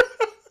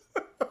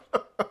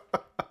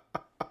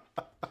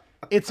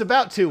 It's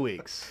about 2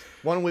 weeks.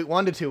 1 week,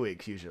 1 to 2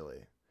 weeks usually.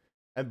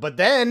 But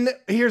then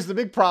here's the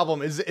big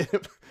problem is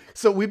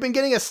so we've been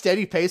getting a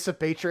steady pace of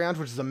Patreons,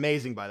 which is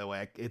amazing, by the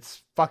way.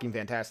 It's fucking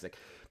fantastic.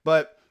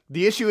 But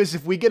the issue is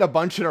if we get a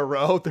bunch in a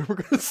row, then we're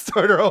going to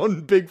start our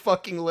own big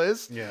fucking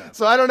list. Yeah.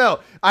 So I don't know.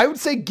 I would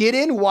say get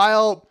in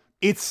while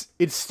it's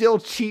still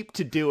cheap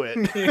to do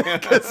it.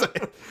 Because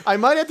I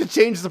might have to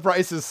change the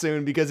prices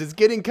soon because it's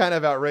getting kind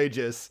of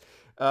outrageous.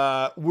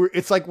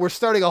 It's like we're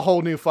starting a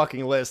whole new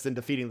fucking list and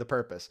defeating the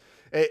purpose.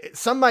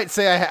 Some might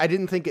say I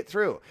didn't think it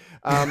through.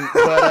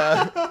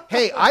 But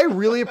hey, I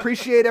really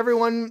appreciate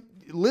everyone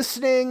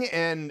listening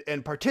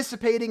and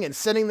participating and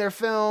sending their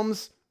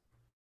films.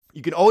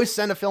 You can always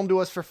send a film to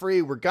us for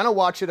free. We're going to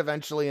watch it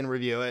eventually and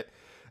review it.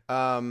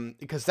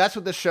 Because that's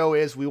what the show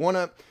is. We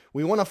want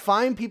to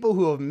find people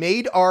who have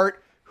made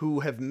art, who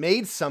have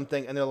made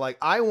something, and they're like,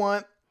 I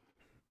want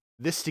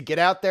this to get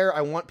out there.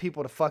 I want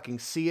people to fucking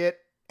see it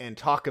and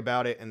talk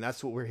about it, and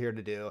that's what we're here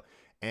to do.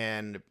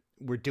 And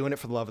we're doing it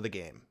for the love of the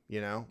game,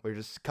 you know? We're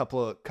just a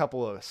couple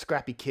of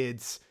scrappy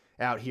kids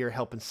out here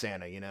helping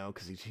Santa, you know,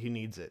 because he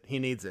needs it. He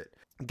needs it.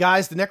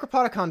 Guys, the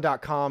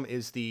necropodicon.com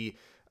is the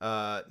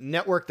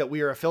network that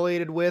we are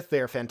affiliated with. They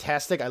are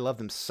fantastic. I love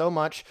them so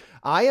much.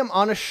 I am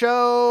on a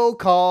show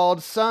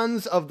called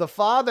Sons of the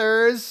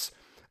Fathers.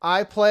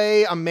 I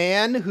play a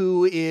man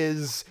who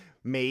is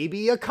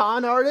maybe a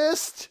con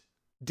artist.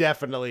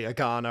 Definitely a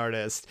con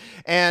artist.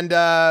 And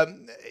it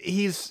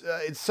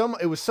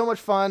was so much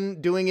fun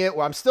doing it.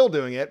 Well, I'm still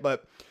doing it,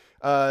 but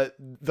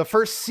the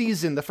first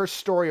season, the first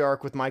story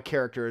arc with my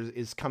character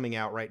is coming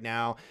out right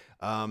now.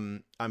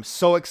 I'm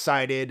so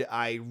excited.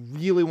 I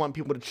really want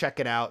people to check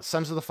it out.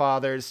 Sons of the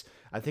Fathers.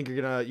 I think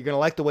you're gonna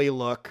like the way you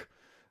look.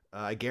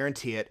 I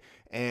guarantee it.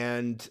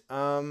 And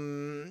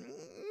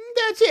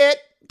That's it,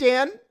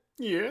 Dan.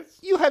 Yes?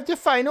 You have the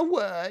final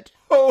word.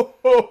 Ho,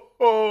 ho,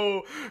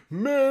 ho!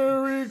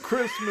 Merry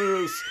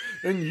Christmas!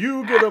 And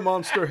you get a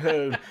monster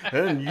head.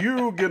 And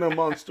you get a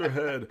monster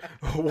head.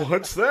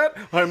 What's that?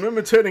 I'm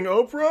imitating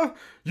Oprah?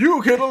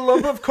 You get a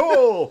lump of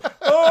coal!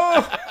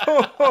 Oh!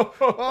 Ho, ho,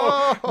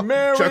 ho, ho.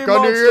 Merry Check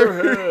monster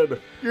under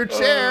head! Your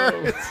chair.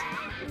 Oh.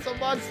 It's a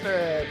monster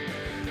head.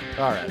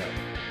 All right.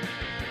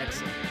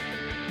 Excellent.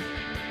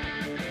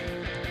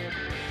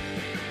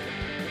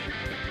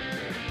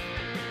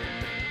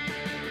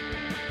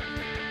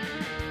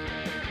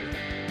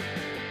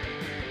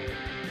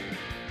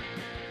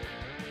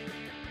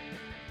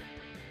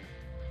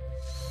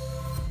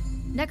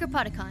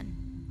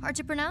 Necropodicon. Hard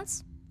to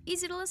pronounce,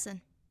 easy to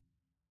listen.